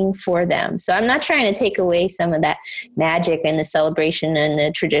making for them. So I'm not trying to take away some of that magic and the celebration and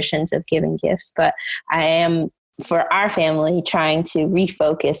the traditions of giving gifts, but I am for our family, trying to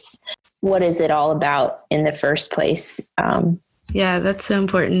refocus what is it all about in the first place. Yeah, that's so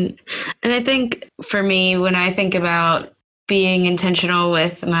important. And I think for me, when I think about being intentional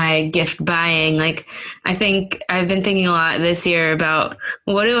with my gift buying, like I think I've been thinking a lot this year about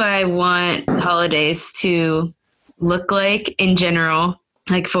what do I want holidays to look like in general,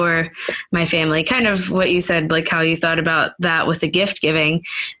 like for my family, kind of what you said, like how you thought about that with the gift giving.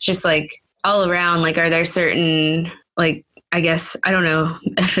 It's just like all around, like, are there certain, like, I guess, I don't know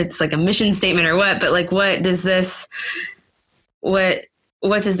if it's like a mission statement or what, but like, what does this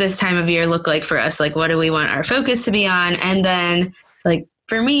time of year look like for us? Like, what do we want our focus to be on? And then like,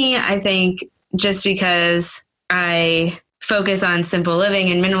 for me, I think just because I focus on simple living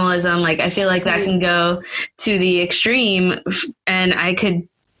and minimalism, like I feel like that can go to the extreme, and I could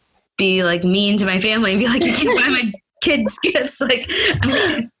be like mean to my family and be like, you can't buy my kids gifts. Like,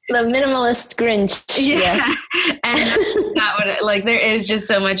 the minimalist Grinch. Yeah. And that's not what like, there is just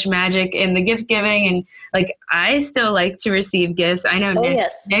so much magic in the gift giving. And like, I still like to receive gifts. I know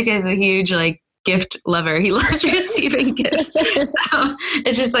Nick is a huge like gift lover. He loves receiving gifts. So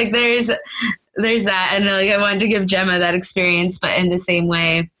it's just like, there's that. And like, I wanted to give Gemma that experience, but in the same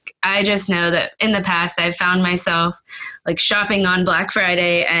way, I just know that in the past, I've found myself like shopping on Black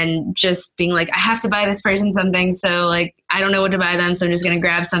Friday and just being like, I have to buy this person something. So like, I don't know what to buy them. So I'm just going to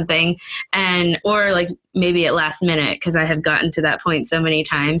grab something, or like maybe at last minute, because I have gotten to that point so many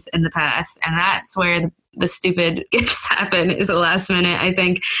times in the past. And that's where the stupid gifts happen, is the last minute. I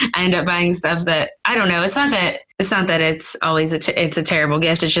think I end up buying stuff that I don't know. It's not that it's always it's a terrible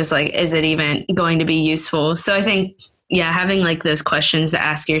gift. It's just like, is it even going to be useful? So I think, yeah, having like those questions to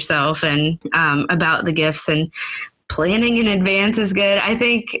ask yourself and about the gifts and planning in advance is good. I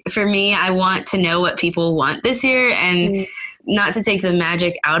think for me, I want to know what people want this year, and not to take the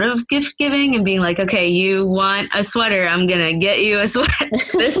magic out of gift giving and being like, okay, you want a sweater, I'm going to get you a sweater.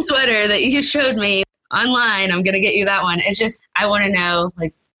 This sweater that you showed me online, I'm going to get you that one. It's just, I want to know,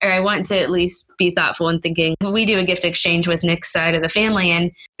 like, or I want to at least be thoughtful in thinking. We do a gift exchange with Nick's side of the family, and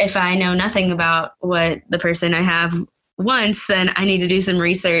if I know nothing about what the person I have once, then I need to do some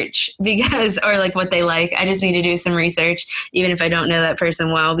research, because, or like what they like. I just need to do some research, even if I don't know that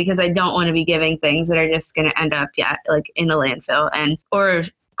person well, because I don't want to be giving things that are just going to end up, like in a landfill or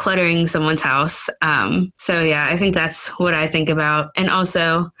cluttering someone's house. So yeah, I think that's what I think about. And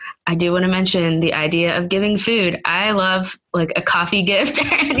also, I do want to mention the idea of giving food. I love like a coffee gift or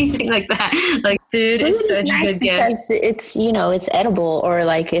anything like that. Like food is such a good gift because it's, it's edible, or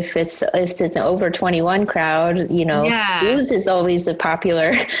like if it's an over 21 crowd, booze is always a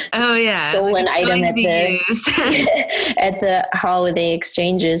popular stolen item at the at the holiday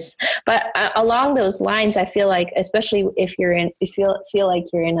exchanges. But along those lines, I feel like, especially if you feel like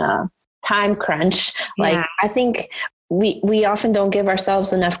you're in a time crunch, like I think we often don't give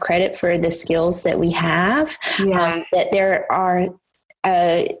ourselves enough credit for the skills that we have, that there are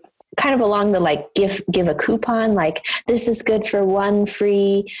kind of along the like give a coupon, like this is good for one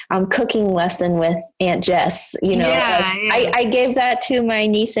free cooking lesson with Aunt Jess. I gave that to my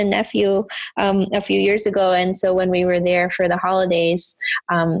niece and nephew a few years ago, and so when we were there for the holidays,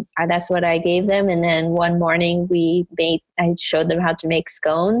 that's what I gave them. And then one morning I showed them how to make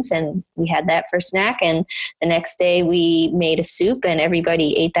scones, and we had that for snack. And the next day we made a soup, and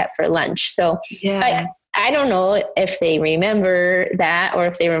everybody ate that for lunch. So I don't know if they remember that or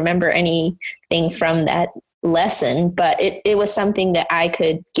if they remember anything from that lesson, but it was something that I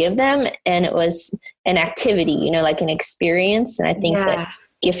could give them, and it was an activity, like an experience. And I think that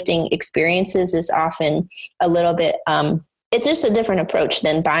gifting experiences is often a little bit, it's just a different approach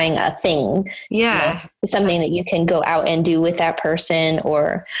than buying a thing. Yeah. Something that you can go out and do with that person,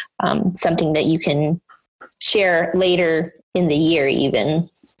 or something that you can share later in the year even.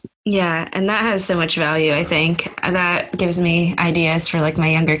 Yeah, and that has so much value, I think. That gives me ideas for like my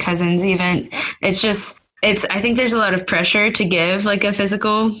younger cousins even. I think there's a lot of pressure to give like a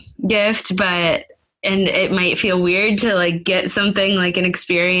physical gift, and it might feel weird to like get something like an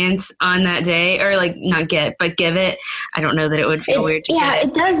experience on that day, or like not get, but give it. I don't know that it would feel weird to get.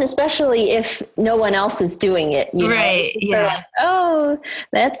 It does, especially if no one else is doing it. Right. Yeah. Like, oh,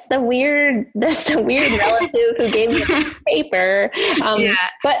 that's the weird relative who gave me this paper.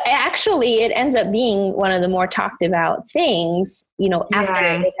 But actually it ends up being one of the more talked about things,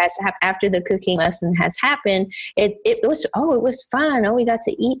 after the cooking lesson has happened. It was fun. Oh, we got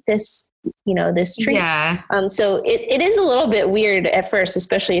to eat this, this treat. Yeah. So it is a little bit weird at first,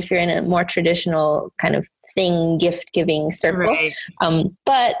 especially if you're in a more traditional kind of gift giving circle. Right.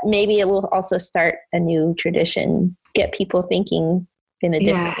 But maybe it will also start a new tradition, get people thinking in a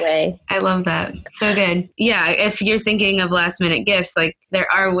different way. I love that. So good. Yeah. If you're thinking of last minute gifts, like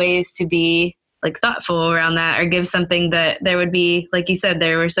there are ways to be like thoughtful around that, or give something that there would be, like you said,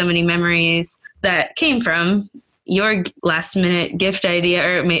 there were so many memories that came from your last minute gift idea,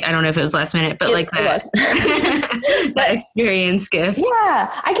 or I don't know if it was last minute, but like that, was. that experience gift. Yeah.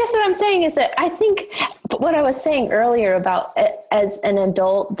 I guess what I'm saying is that I think what I was saying earlier about as an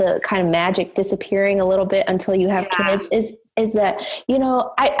adult, the kind of magic disappearing a little bit until you have kids is that, you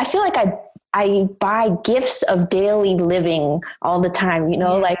know, I feel like I buy gifts of daily living all the time, you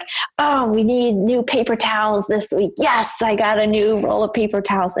know, like, oh, we need new paper towels this week. Yes, I got a new roll of paper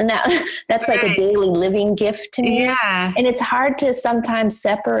towels. And that's like a daily living gift to me. Yeah. And it's hard to sometimes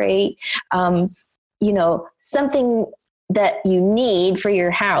separate, you know, something that you need for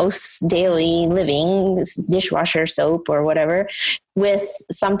your house, daily living, dishwasher, soap, or whatever, with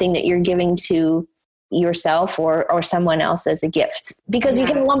something that you're giving to yourself or someone else as a gift, because you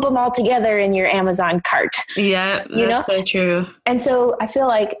can lump them all together in your Amazon cart. Yeah, that's so true. And so I feel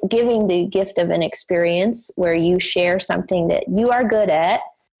like giving the gift of an experience where you share something that you are good at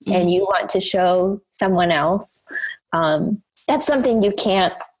and you want to show someone else, that's something you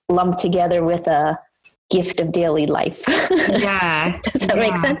can't lump together with a gift of daily life. Yeah. Does that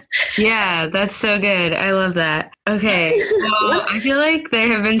make sense? Yeah, that's so good. I love that. Okay. Well, I feel like there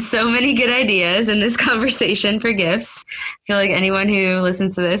have been so many good ideas in this conversation for gifts. I feel like anyone who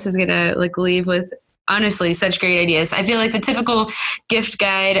listens to this is going to like leave with honestly such great ideas. I feel like the typical gift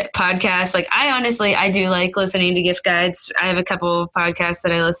guide podcast, like I do like listening to gift guides. I have a couple of podcasts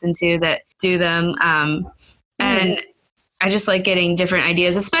that I listen to that do them. And I just like getting different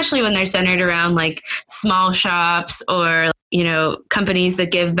ideas, especially when they're centered around like small shops or, you know, companies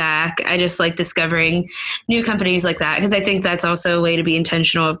that give back. I just like discovering new companies like that, because I think that's also a way to be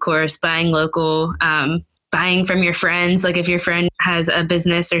intentional, of course, buying local, buying from your friends, like if your friend has a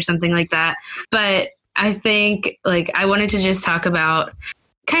business or something like that. But I think like I wanted to just talk about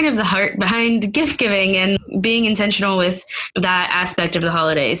kind of the heart behind gift giving and being intentional with that aspect of the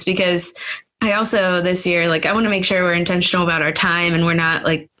holidays, because I also this year, like I want to make sure we're intentional about our time and we're not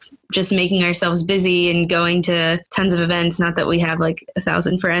like just making ourselves busy and going to tons of events. Not that we have like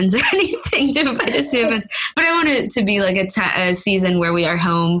 1,000 friends or anything to invite us to events, but I want it to be like a season where we are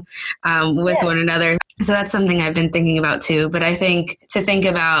home with one another. So that's something I've been thinking about too. But I think to think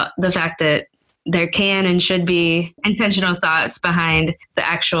about the fact that there can and should be intentional thoughts behind the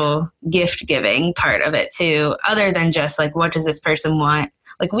actual gift giving part of it too, other than just like, what does this person want?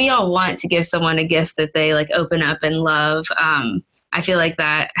 Like we all want to give someone a gift that they like open up and love. I feel like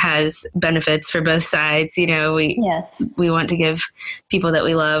that has benefits for both sides. You know, we want to give people that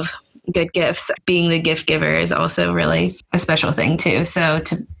we love good gifts. Being the gift giver is also really a special thing too. So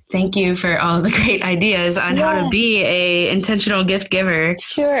thank you for all the great ideas on how to be a intentional gift giver.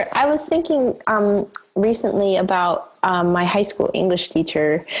 Sure. I was thinking recently about my high school English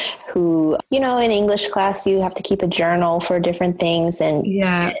teacher who, you know, in English class, you have to keep a journal for different things. And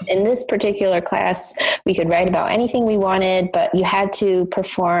in this particular class, we could write about anything we wanted, but you had to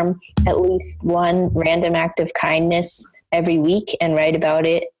perform at least one random act of kindness every week and write about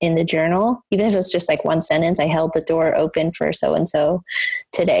it in the journal. Even if it was just like one sentence, I held the door open for so-and-so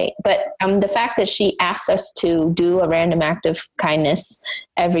today. But the fact that she asked us to do a random act of kindness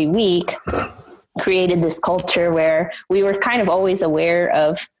every week created this culture where we were kind of always aware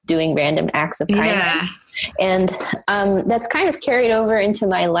of doing random acts of kindness. And that's kind of carried over into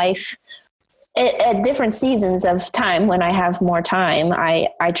my life at different seasons of time. When I have more time,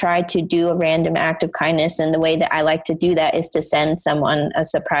 I try to do a random act of kindness. And the way that I like to do that is to send someone a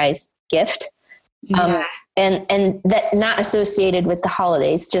surprise gift. And that not associated with the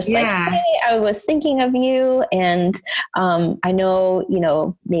holidays, just like, hey, I was thinking of you. And I know, you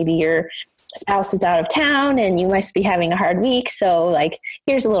know, maybe your spouse is out of town and you must be having a hard week. So like,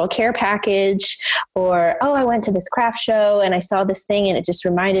 here's a little care package, or, oh, I went to this craft show and I saw this thing and it just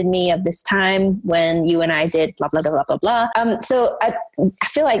reminded me of this time when you and I did blah, blah, blah, blah, blah, blah. So I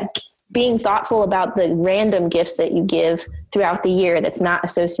feel like being thoughtful about the random gifts that you give throughout the year that's not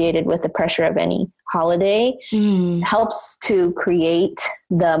associated with the pressure of any holiday helps to create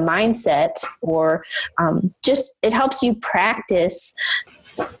the mindset, or just it helps you practice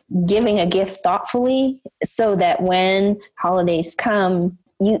giving a gift thoughtfully, so that when holidays come,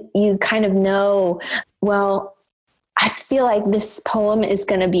 you kind of know, well, I feel like this poem is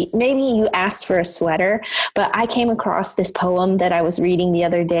going to be, maybe you asked for a sweater, but I came across this poem that I was reading the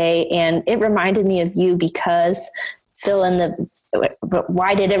other day and it reminded me of you because fill in the,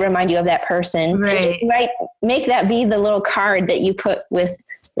 why did it remind you of that person? Right. And just make that be the little card that you put with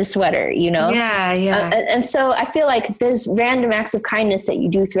the sweater, you know? Yeah, yeah. And so I feel like those random acts of kindness that you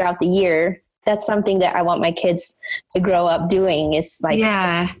do throughout the year, that's something that I want my kids to grow up doing. It's like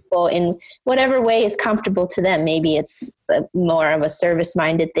in whatever way is comfortable to them. Maybe it's more of a service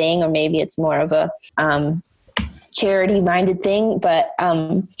minded thing, or maybe it's more of a charity minded thing. But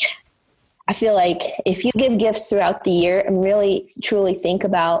I feel like if you give gifts throughout the year and really truly think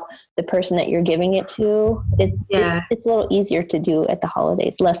about the person that you're giving it to, it's a little easier to do at the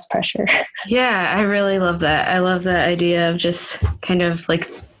holidays, less pressure. Yeah, I really love that. I love that idea of just kind of like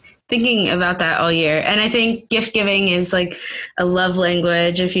thinking about that all year. And I think gift giving is like a love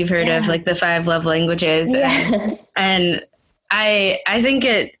language, if you've heard of like the 5 love languages. Yes. And I think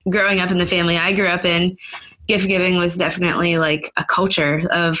growing up in the family I grew up in, gift giving was definitely like a culture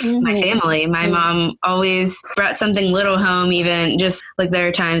of my family. My mom always brought something little home, even just like there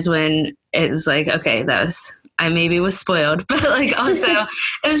are times when it was like, okay, I maybe was spoiled, but like also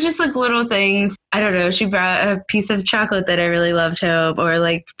it was just like little things. I don't know. She brought a piece of chocolate that I really loved home, or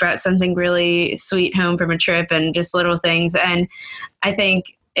like brought something really sweet home from a trip, and just little things. And I think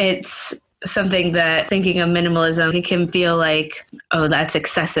it's something that, thinking of minimalism, it can feel like, oh, that's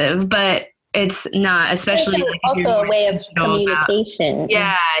excessive, but it's not, especially it's like also a way of communication.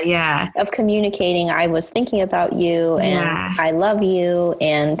 Of communicating. I was thinking about you, and I love you,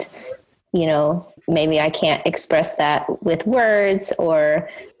 and you know, maybe I can't express that with words or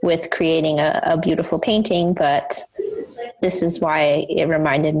with creating a beautiful painting, but this is why it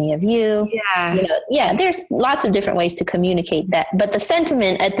reminded me of you. There's lots of different ways to communicate that, but the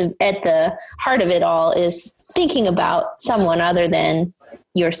sentiment at the heart of it all is thinking about someone other than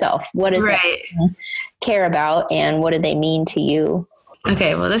yourself. What does that care about, and what do they mean to you?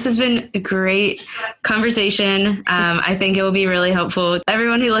 Okay, well, this has been a great conversation. I think it will be really helpful.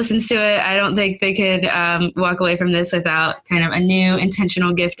 Everyone who listens to it, I don't think they could walk away from this without kind of a new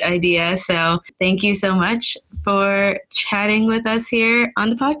intentional gift idea. So thank you so much for chatting with us here on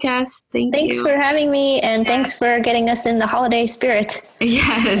the podcast. Thanks for having me, and thanks for getting us in the holiday spirit.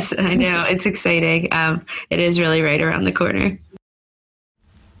 Yes, I know. It's exciting. It is really right around the corner.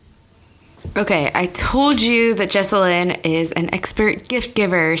 Okay, I told you that Jessalyn is an expert gift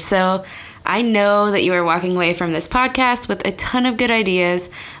giver, so I know that you are walking away from this podcast with a ton of good ideas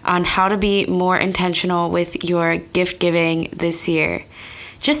on how to be more intentional with your gift giving this year.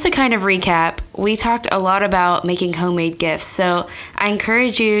 Just to kind of recap, we talked a lot about making homemade gifts, so I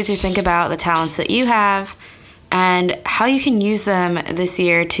encourage you to think about the talents that you have and how you can use them this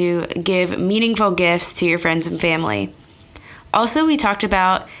year to give meaningful gifts to your friends and family. Also, we talked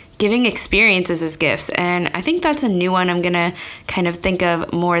about giving experiences as gifts, and I think that's a new one I'm gonna kind of think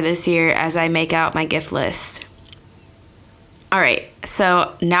of more this year as I make out my gift list. All right,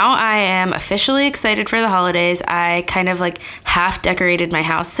 so now I am officially excited for the holidays. I kind of like half decorated my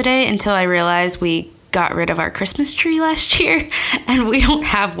house today until I realized we got rid of our Christmas tree last year and we don't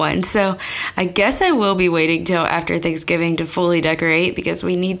have one. So I guess I will be waiting till after Thanksgiving to fully decorate, because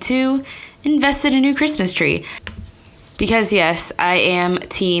we need to invest in a new Christmas tree. Because yes, I am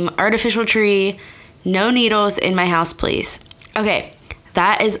team artificial tree, no needles in my house, please. Okay,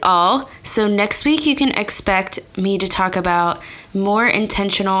 that is all. So next week you can expect me to talk about more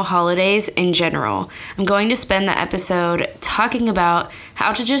intentional holidays in general. I'm going to spend the episode talking about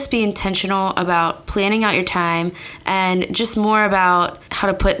how to just be intentional about planning out your time, and just more about how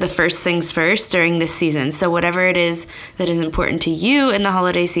to put the first things first during this season. So whatever it is that is important to you in the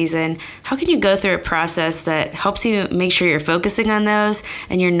holiday season, how can you go through a process that helps you make sure you're focusing on those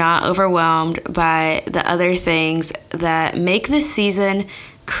and you're not overwhelmed by the other things that make this season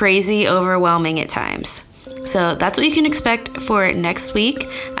crazy overwhelming at times. So that's what you can expect for next week.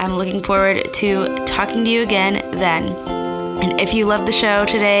 I'm looking forward to talking to you again then. And if you love the show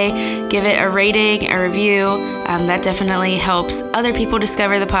today, give it a rating, a review. That definitely helps other people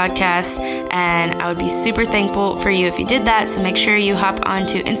discover the podcast. And I would be super thankful for you if you did that. So make sure you hop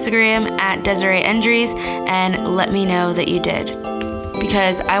onto Instagram at Desiree Endries and let me know that you did,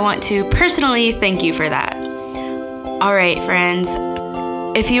 because I want to personally thank you for that. All right, friends.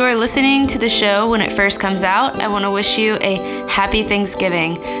 If you are listening to the show when it first comes out, I want to wish you a happy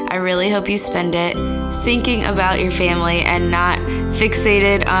Thanksgiving. I really hope you spend it thinking about your family and not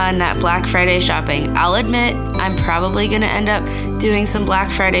fixated on that Black Friday shopping. I'll admit, I'm probably going to end up doing some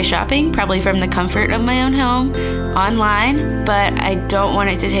Black Friday shopping, probably from the comfort of my own home, online, but I don't want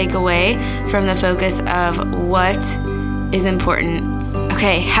it to take away from the focus of what is important.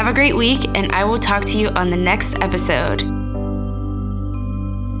 Okay, have a great week, and I will talk to you on the next episode.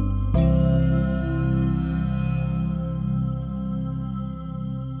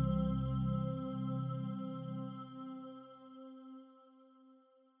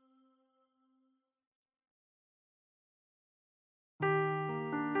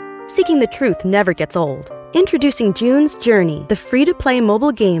 Seeking the truth never gets old. Introducing June's Journey, the free-to-play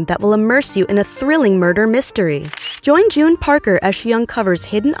mobile game that will immerse you in a thrilling murder mystery. Join June Parker as she uncovers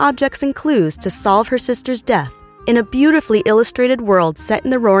hidden objects and clues to solve her sister's death in a beautifully illustrated world set in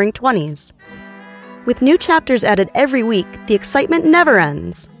the Roaring '20s. With new chapters added every week, the excitement never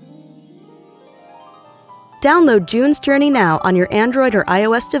ends. Download June's Journey now on your Android or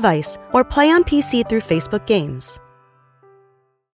iOS device, or play on PC through Facebook Games.